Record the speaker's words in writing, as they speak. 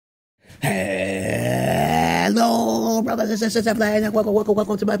Hello, brothers and sisters.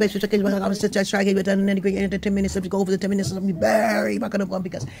 Welcome to my page. I'm going to try to get it done in 10 minutes. If you go over the 10 minutes, I'm going to be very fucking up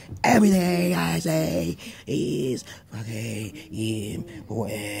because everything I say is fucking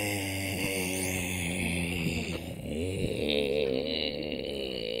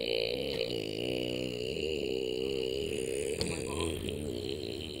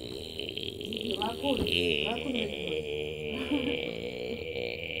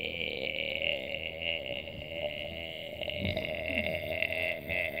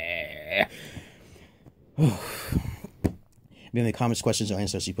If you have any comments, questions, or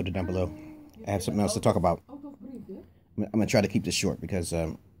answers, you put it down below. I have something else to talk about. I'm going to try to keep this short because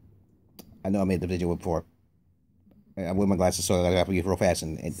I know I made the video before. I wear my glasses, so I have to be real fast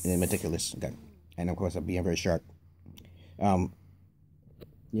and meticulous. Okay. And of course, I'm being very sharp. Yeah?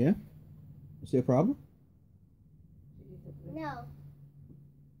 Is there a problem? No.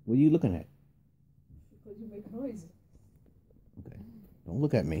 What are you looking at? Because you make noise. Okay. Don't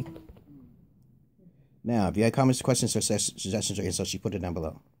look at me. Now, if you have comments, questions, or suggestions, or insults, you put it down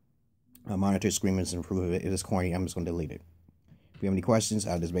below. I'll monitor, screamers, and improve it. If it's corny, I'm just going to delete it. If you have any questions,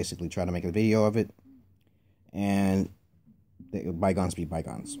 I'll just basically try to make a video of it. And bygones be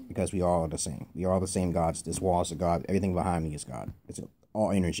bygones. Because we all are the same. We are all the same gods. This wall is a god. Everything behind me is God. It's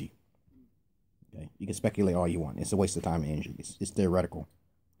all energy. Okay? You can speculate all you want. It's a waste of time and energy. It's theoretical.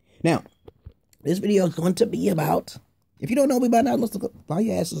 Now, this video is going to be about... If you don't know me by now, let's look at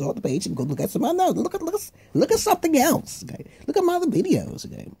your asses off the page and go look at some other. Look at something else. Okay, look at my other videos.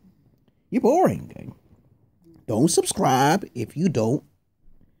 Okay, you're boring. Okay, don't subscribe if you don't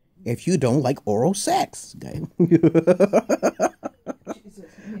like oral sex. Okay,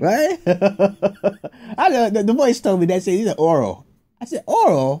 right? I know the voice told me that. Said he's oral. I said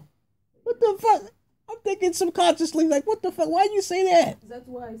oral. What the fuck? I'm thinking subconsciously like, what the fuck? Why you say that? That's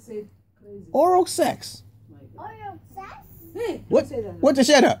why I said crazy. Oral sex. Oral sex? Hey, what? What to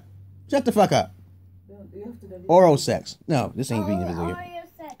shut up? Shut the fuck up. Oral sex. No, this ain't being video. Oreo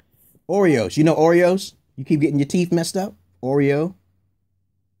sex. Oreos. You know Oreos? You keep getting your teeth messed up? Oreo.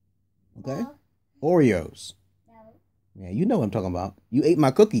 Okay? Oreos. No. Yeah, you know what I'm talking about. You ate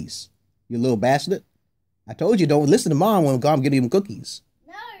my cookies. You little bastard. I told you don't listen to mom when I'm giving you cookies.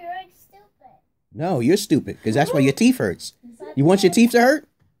 No, you're like stupid. No, you're stupid because that's why your teeth hurts. You want your teeth to hurt?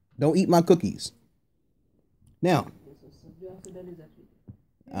 Don't eat my cookies. Now,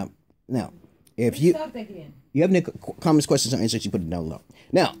 if you have any comments, questions, or answers, you put it down below.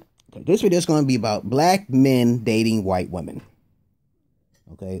 Now, this video is going to be about black men dating white women.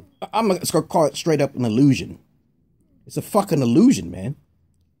 Okay, I'm going to call it straight up an illusion. It's a fucking illusion, man.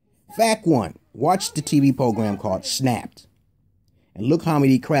 Fact one: watch the TV program called Snapped, and look how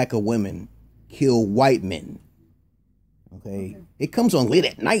many cracker women kill white men. Okay, it comes on late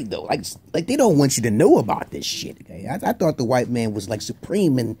at night though. Like they don't want you to know about this shit. Okay, I thought the white man was like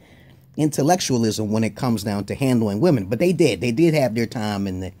supreme in intellectualism when it comes down to handling women, but they did have their time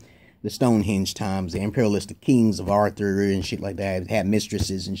in the Stonehenge times, the imperialistic kings of Arthur and shit like that. Had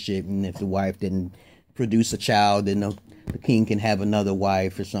mistresses and shit, and if the wife didn't produce a child, then the king can have another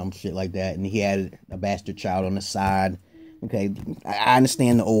wife or some shit like that, and he had a bastard child on the side. Okay, I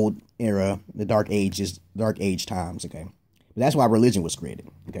understand the old era, the dark age times. Okay. But that's why religion was created.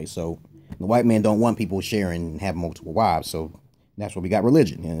 Okay, so the white man don't want people sharing and having multiple wives, so that's why we got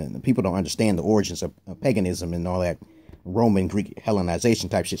religion. And the people don't understand the origins of paganism and all that Roman, Greek, Hellenization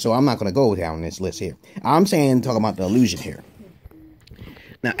type shit. So I'm not going to go down this list here. I'm talking about the illusion here.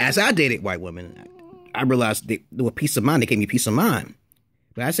 Now, as I dated white women, I realized they were peace of mind. They gave me peace of mind.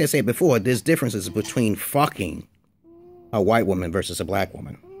 But as I said before, there's differences between fucking a white woman versus a black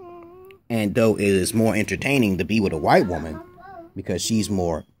woman. And though it is more entertaining to be with a white woman because she's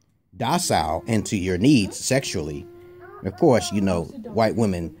more docile into your needs sexually, of course, you know, white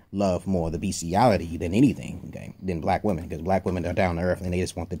women love more the bestiality than anything, okay, than black women, because black women are down to earth and they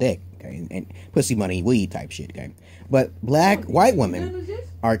just want the dick, okay, and pussy, money, weed type shit, okay. But white women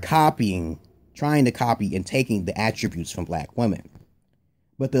are trying to copy and taking the attributes from black women.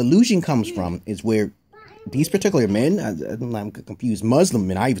 But the illusion comes from is where these particular men, I'm confused. Muslim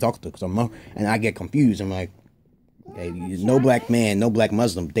men, I even talk to some, and I get confused. I'm like, okay, no black man, no black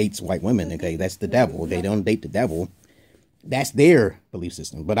Muslim dates white women. Okay, that's the devil. They don't date the devil. That's their belief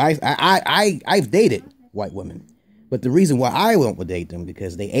system. But I've dated white women, but the reason why I won't date them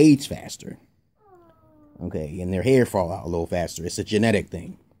because they age faster. Okay, and their hair fall out a little faster. It's a genetic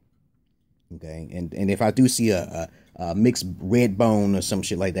thing. Okay, and if I do see a mixed red bone or some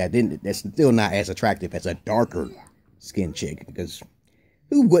shit like that, then that's still not as attractive as a darker skinned chick, because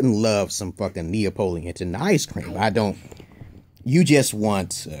who wouldn't love some fucking Neapolitan ice cream? I don't. You just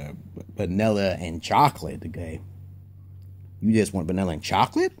want vanilla and chocolate, okay? You just want vanilla and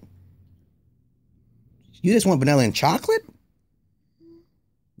chocolate? You just want vanilla and chocolate?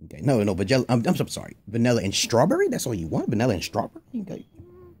 Okay, no, but I'm so sorry. Vanilla and strawberry? That's all you want? Vanilla and strawberry? Okay.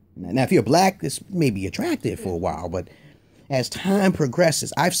 Now, if you're black, this may be attractive for a while, but as time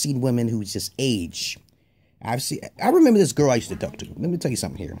progresses, I've seen women who just age. I remember this girl I used to talk to. Let me tell you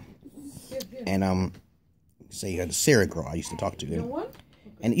something here. And say the Sarah girl I used to talk to.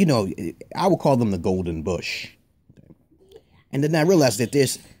 And you know, I would call them the golden bush. And then I realized that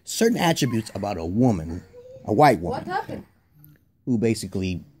there's certain attributes about a woman, a white woman, who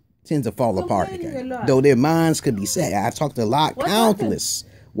basically tends to fall apart. Okay? Though their minds could be set. I've talked to countless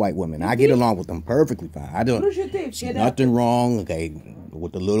white women. I get along with them perfectly fine. I don't see nothing wrong, okay,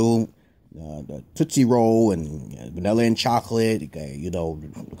 with the little the Tootsie Roll and vanilla and chocolate, okay, you know,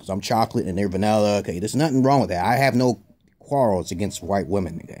 because I'm chocolate and they're vanilla, okay, there's nothing wrong with that. I have no quarrels against white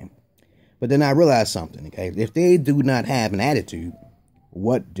women, okay. But then I realized something, okay, if they do not have an attitude,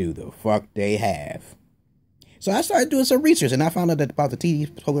 what do the fuck they have? So I started doing some research, and I found out about the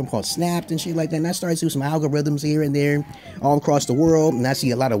TV program called Snapped and shit like that, and I started doing some algorithms here and there all across the world, and I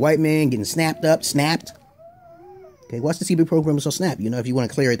see a lot of white men getting snapped. Okay, watch the TV program so Snap. You know, if you want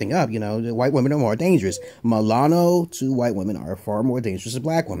to clear everything up, you know, the white women are more dangerous. Milano to white women are far more dangerous than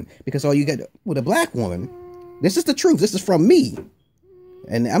black women, because all you get with a black woman, this is the truth, this is from me,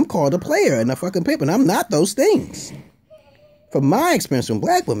 and I'm called a player and a fucking pimp, and I'm not those things. From my experience with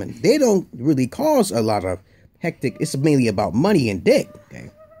black women, they don't really cause a lot of hectic. It's mainly about money and dick, okay?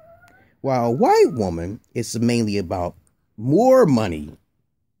 While a white woman, it's mainly about more money,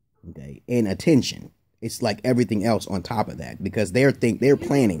 okay, and attention. It's like everything else on top of that, because they're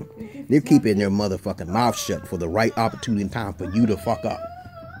planning. They're keeping their motherfucking mouth shut for the right opportunity and time for you to fuck up.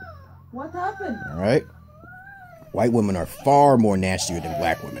 What happened? All right? White women are far more nastier than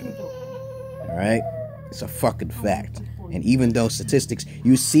black women. All right? It's a fucking fact. And even though statistics,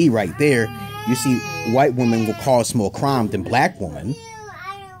 you see right there, you see white women will cause more crime than black women,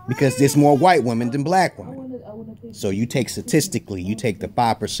 because there's more white women than black women. So you take statistically, you take the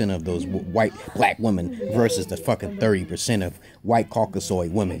 5% of those black women versus the fucking 30% of white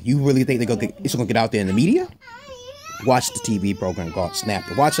Caucasoid women. You really think it's gonna get out there in the media? Watch the TV program called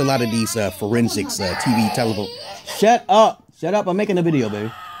Snapped. Watch a lot of these forensics TV television. Shut up! I'm making a video,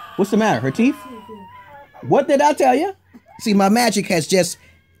 baby. What's the matter? Her teeth? What did I tell you? See, my magic has just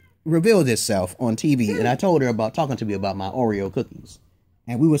revealed itself on TV, and I told her about talking to me about my Oreo cookies,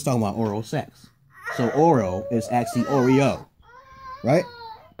 and we was talking about oral sex. So Oreo is actually Oreo, right?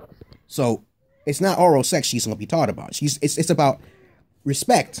 So it's not oral sex she's gonna be taught about. It's about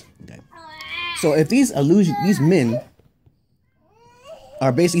respect. Okay. So if these men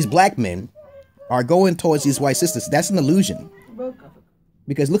are basically, these black men are going towards these white sisters, that's an illusion.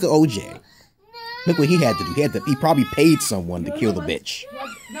 Because look at OJ. Look what he had to do. He probably paid someone to kill the bitch.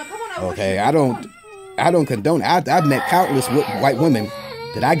 Okay, I don't condone it. I've met countless white women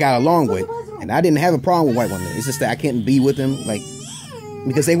that I got along with, and I didn't have a problem with white women. It's just that I couldn't be with them, like,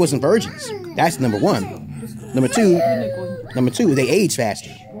 because they wasn't virgins. That's number one. Number two, they age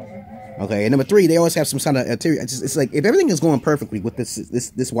faster. Okay, and number three, they always have some kind of ulterior. It's like, if everything is going perfectly with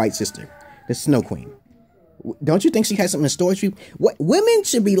this white sister, this Snow Queen, don't you think she has something in store for you? What women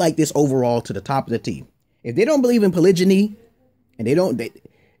should be like this overall to the top of the T. If they don't believe in polygyny, and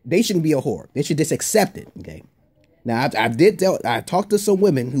they shouldn't be a whore. They should just accept it. Okay. Now I talked to some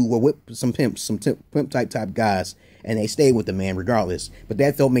women who were with some pimps, some pimp type guys, and they stayed with the man regardless. But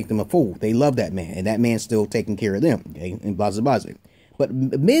that don't make them a fool. They love that man, and that man's still taking care of them. Okay, and blah blah blah. But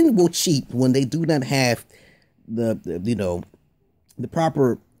men will cheat when they do not have the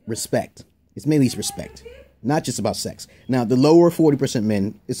proper respect. It's mainly respect. Not just about sex. Now, the lower 40%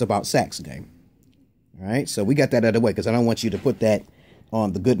 men, it's about sex, okay? All right? So we got that out of the way, because I don't want you to put that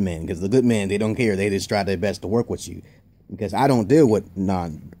on the good men, because the good men, they don't care. They just try their best to work with you. Because I don't deal with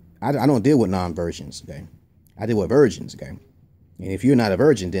non-virgins, okay? I deal with virgins, okay? And if you're not a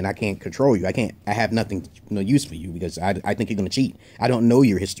virgin, then I can't control you. I have nothing, no use for you, because I think you're going to cheat. I don't know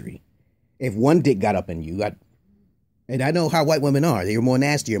your history. If one dick got up in you, and I know how white women are. They're more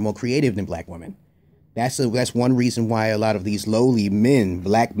nasty or more creative than black women. That's one reason why a lot of these lowly men,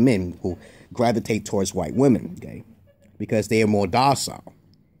 black men, will gravitate towards white women, okay? Because they are more docile.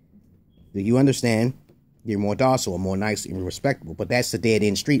 Do you understand? They're more docile, more nice and respectable. But that's the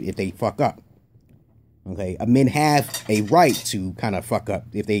dead-end street if they fuck up. Okay? Men have a right to kind of fuck up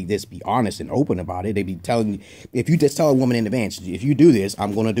if they just be honest and open about it. They be telling you, if you just tell a woman in advance, if you do this,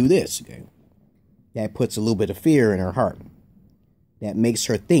 I'm going to do this, okay? That puts a little bit of fear in her heart. That makes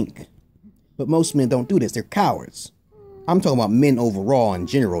her think. But most men don't do this. They're cowards. I'm talking about men overall in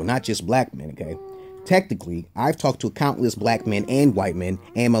general, not just black men, okay? Technically, I've talked to countless black men and white men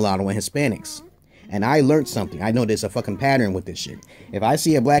and mulatto and Hispanics. And I learned something. I know there's a fucking pattern with this shit. If I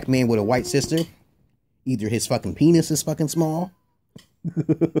see a black man with a white sister, either his fucking penis is fucking small.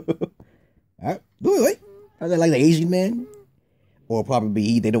 Are they like the Asian man? Or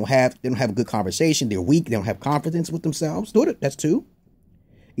probably they don't have a good conversation. They're weak. They don't have confidence with themselves. That's two.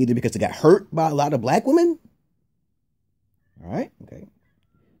 Either because they got hurt by a lot of black women. All right. Okay.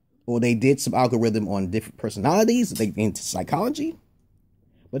 Or they did some algorithm on different personalities. They into psychology.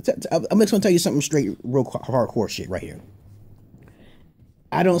 But I'm just gonna tell you something straight, real hardcore shit right here.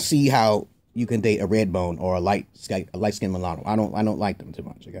 I don't see how you can date a red bone or a light skinned mulatto. I don't like them too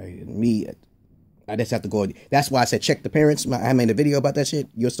much. Okay, me, I just have to go. That's why I said check the parents. I made a video about that shit.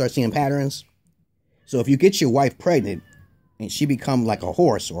 You'll start seeing patterns. So if you get your wife pregnant and she become like a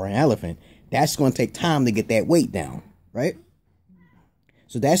horse or an elephant, that's going to take time to get that weight down, right?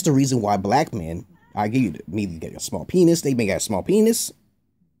 So that's the reason why black men, I give you, maybe get a small penis. They may get a small penis.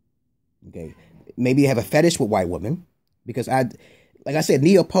 Okay, maybe have a fetish with white women because like I said,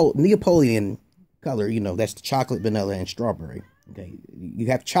 Neapolitan color. You know, that's the chocolate, vanilla, and strawberry. Okay, you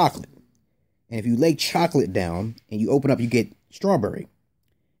have chocolate. And if you lay chocolate down and you open up, you get strawberry.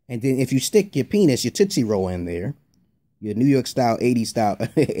 And then if you stick your penis, your Tootsie Roll in there, your New York style,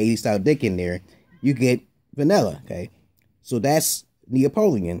 80s style dick in there, you get vanilla, okay? So that's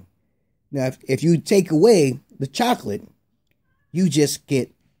Neapolitan. Now, if you take away the chocolate, you just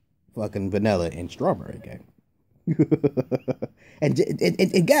get fucking vanilla and strawberry, okay?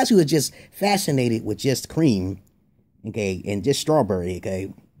 and guys who are just fascinated with just cream, okay, and just strawberry,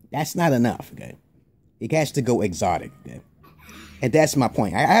 okay, that's not enough, okay? It has to go exotic, okay? And that's my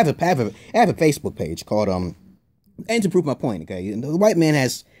point. I have a Facebook page called and to prove my point, okay? The white man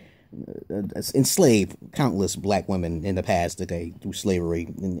has enslaved countless black women in the past, okay, through slavery,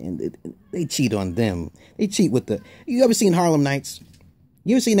 and they cheat on them. They cheat with the. You ever seen Harlem Nights?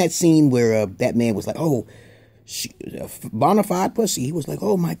 You ever seen that scene where that man was like, "Oh, bona fide pussy"? He was like,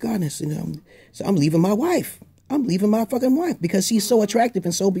 "Oh my goodness," so I'm leaving my wife. I'm leaving my fucking wife because she's so attractive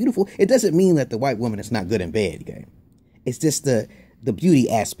and so beautiful. It doesn't mean that the white woman is not good in bed, okay? It's just the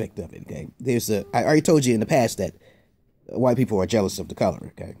beauty aspect of it, okay? I already told you in the past that white people are jealous of the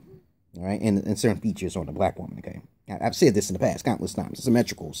color, okay? All right? And certain features on the black woman, okay? I've said this in the past countless times. It's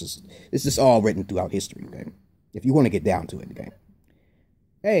symmetrical. This is all written throughout history, okay? If you want to get down to it, okay?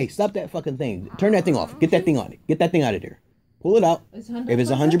 Hey, stop that fucking thing. Turn that thing off. Get that thing on it. Get that thing out of there. Pull it out. If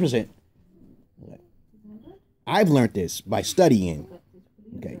it's 100%. I've learned this by studying.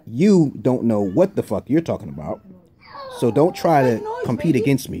 Okay, you don't know what the fuck you're talking about, so don't try to compete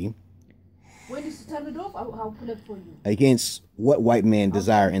against me. When you turn it off, I'll pull it for you. Against what white men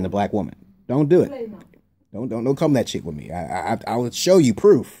desire in the black woman. Don't do it. Don't come that shit with me. I will show you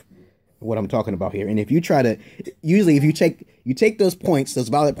proof of what I'm talking about here. And if you try to, usually if you take those points, those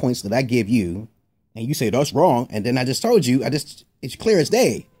valid points that I give you, and you say that's wrong, and then I just told you, it's clear as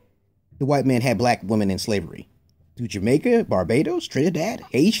day. The white man had black women in slavery. To Jamaica, Barbados, Trinidad,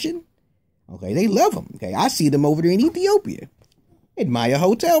 Haitian. Okay, they love them. Okay, I see them over there in Ethiopia. At Maya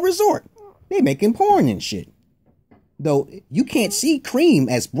Hotel Resort. They making porn and shit. Though you can't see cream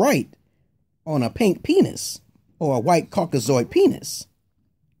as bright on a pink penis or a white Caucasoid penis.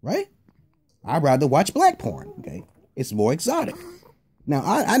 Right? I'd rather watch black porn. Okay, it's more exotic. Now,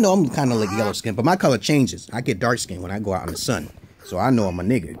 I know I'm kind of like yellow skin, but my color changes. I get dark skin when I go out in the sun. So I know I'm a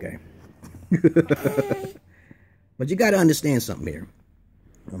nigga, okay? But you got to understand something here.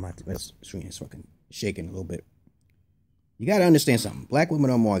 My screen is fucking shaking a little bit. You got to understand something. Black women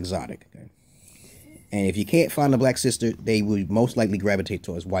are more exotic, okay? And if you can't find a black sister, they would most likely gravitate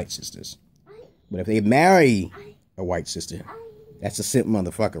towards white sisters. But if they marry a white sister, that's a simp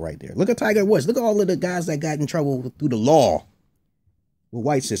motherfucker right there. Look at Tiger Woods. Look at all of the guys that got in trouble through the law with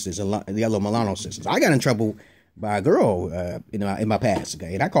white sisters and the yellow Milano sisters. I got in trouble by a girl in my past,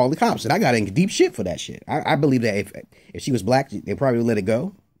 okay? And I called the cops, and I got in deep shit for that shit. I believe that if she was black, they probably would let it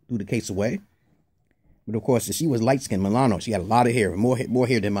go, threw the case away. But of course, if she was light-skinned Milano, she had a lot of hair, more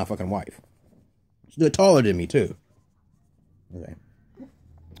hair than my fucking wife. She's taller than me too. Okay.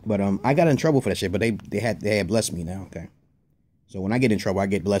 But I got in trouble for that shit, but they had blessed me now, okay? So when I get in trouble, I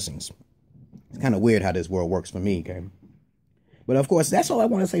get blessings. It's kind of weird how this world works for me, okay? But of course, that's all I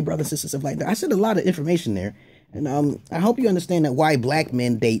want to say, brothers and sisters, stuff like that. I said a lot of information there. And I hope you understand that why black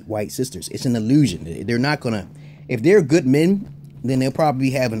men date white sisters. It's an illusion. They're not going to, if they're good men, then they'll probably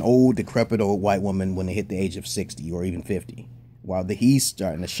have an old, decrepit old white woman when they hit the age of 60 or even 50. While he's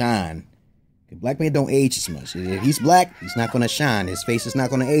starting to shine. Black men don't age as much. If he's black, he's not going to shine. His face is not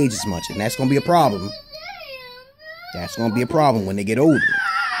going to age as much. And that's going to be a problem. That's gonna be a problem when they get older.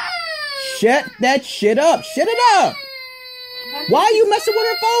 Shut that shit up. Shut it up. Why are you messing with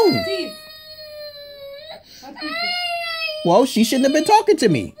her phone? Well, she shouldn't have been talking to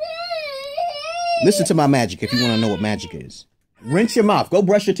me. Listen to my magic if you want to know what magic is. Rinse your mouth. Go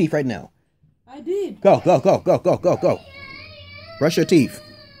brush your teeth right now. I did. Go. Brush your teeth.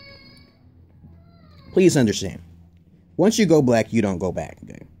 Please understand. Once you go black, you don't go back.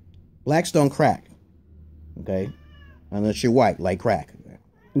 Okay. Blacks don't crack. Okay. Unless you're white, like crack. Okay?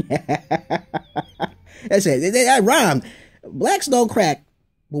 That's it. That rhymed. Blacks don't crack,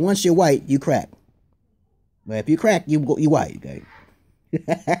 but once you're white, you crack. But if you crack, you white. Okay.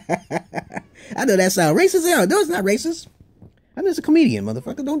 I know that sounds racist. No, it's not racist. I'm just a comedian,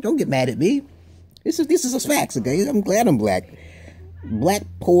 motherfucker. Don't get mad at me. This is facts, okay? I'm glad I'm black. Black,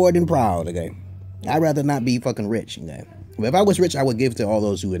 poor, and proud, okay? I'd rather not be fucking rich, okay? But if I was rich, I would give to all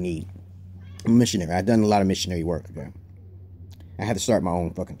those who are in need. I'm a missionary. I've done a lot of missionary work, okay? I had to start my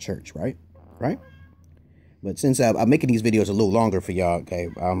own fucking church, right? But since I'm making these videos a little longer for y'all, okay?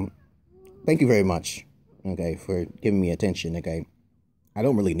 Thank you very much, okay, for giving me attention, okay? I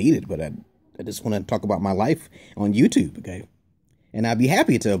don't really need it, but I just want to talk about my life on YouTube, okay? And I'd be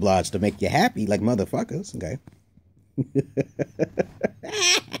happy to oblige to make you happy like motherfuckers, okay?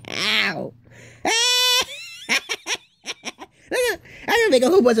 Ow! I'm gonna make a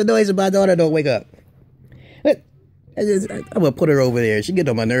whole bunch of noise if my daughter don't wake up. I'm gonna put her over there. She get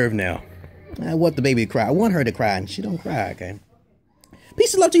on my nerve now. I want the baby to cry. I want her to cry, and she don't cry, okay?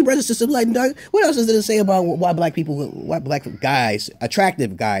 Peace and love to you, brothers and sisters. Like, what else is there to say about why black guys,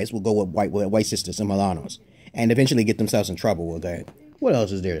 attractive guys, will go with white sisters and Milanos and eventually get themselves in trouble? Okay, what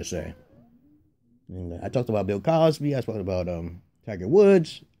else is there to say? And I talked about Bill Cosby. I talked about Tiger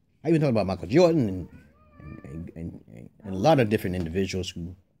Woods. I even talked about Michael Jordan and a lot of different individuals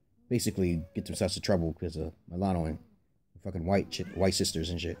who basically get themselves in trouble because of Milano and fucking white sisters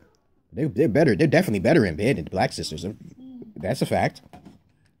and shit. They're better. They're definitely better in bed than black sisters. That's a fact.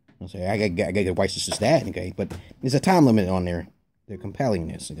 I'll say I gotta get white sisters that, okay? But there's a time limit on their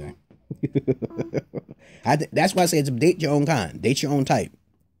compellingness, okay? That's why I say it's date your own kind, date your own type.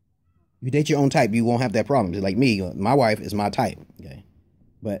 If you date your own type, you won't have that problem. Like me, my wife is my type, okay?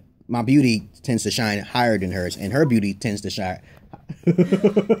 But my beauty tends to shine higher than hers, and her beauty tends to shine.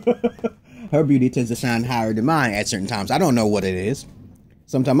 Her beauty tends to shine higher than mine at certain times. I don't know what it is.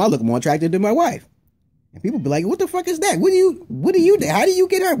 Sometimes I look more attractive than my wife. And people be like, what the fuck is that? What do you do? How do you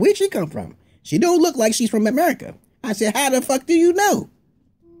get her? Where'd she come from? She don't look like she's from America. I said, how the fuck do you know?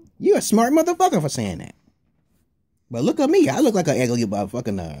 You're a smart motherfucker for saying that. But look at me. I look like a ugly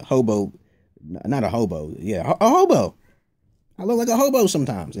fucking hobo. Not a hobo. Yeah, a hobo. I look like a hobo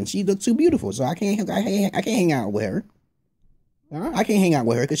sometimes. And she looks too beautiful. So I can't hang out with her. I can't hang out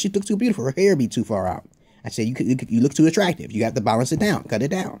with her because she looks too beautiful. Her hair be too far out. I said, you look too attractive. You have to balance it down. Cut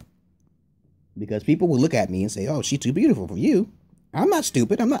it down. Because people will look at me and say, oh, she's too beautiful for you. I'm not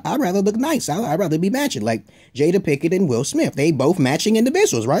stupid. I'd rather look nice. I'd rather be matching like Jada Pinkett and Will Smith. They both matching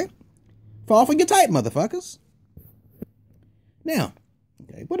individuals, right? Fall for your type, motherfuckers. Now,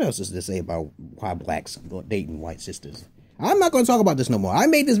 okay, what else is to say about why blacks go dating white sisters? I'm not going to talk about this no more. I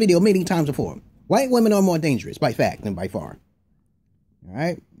made this video many times before. White women are more dangerous by fact than by far. All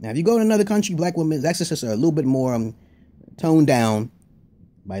right? Now, if you go to another country, black women's exorcists are a little bit more toned down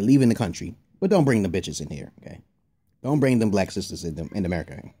by leaving the country. But don't bring the bitches in here, okay? Don't bring them black sisters in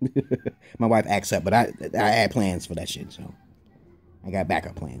America. My wife acts up, but I had plans for that shit, so I got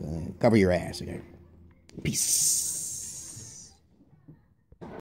backup plans. Cover your ass, okay? Peace.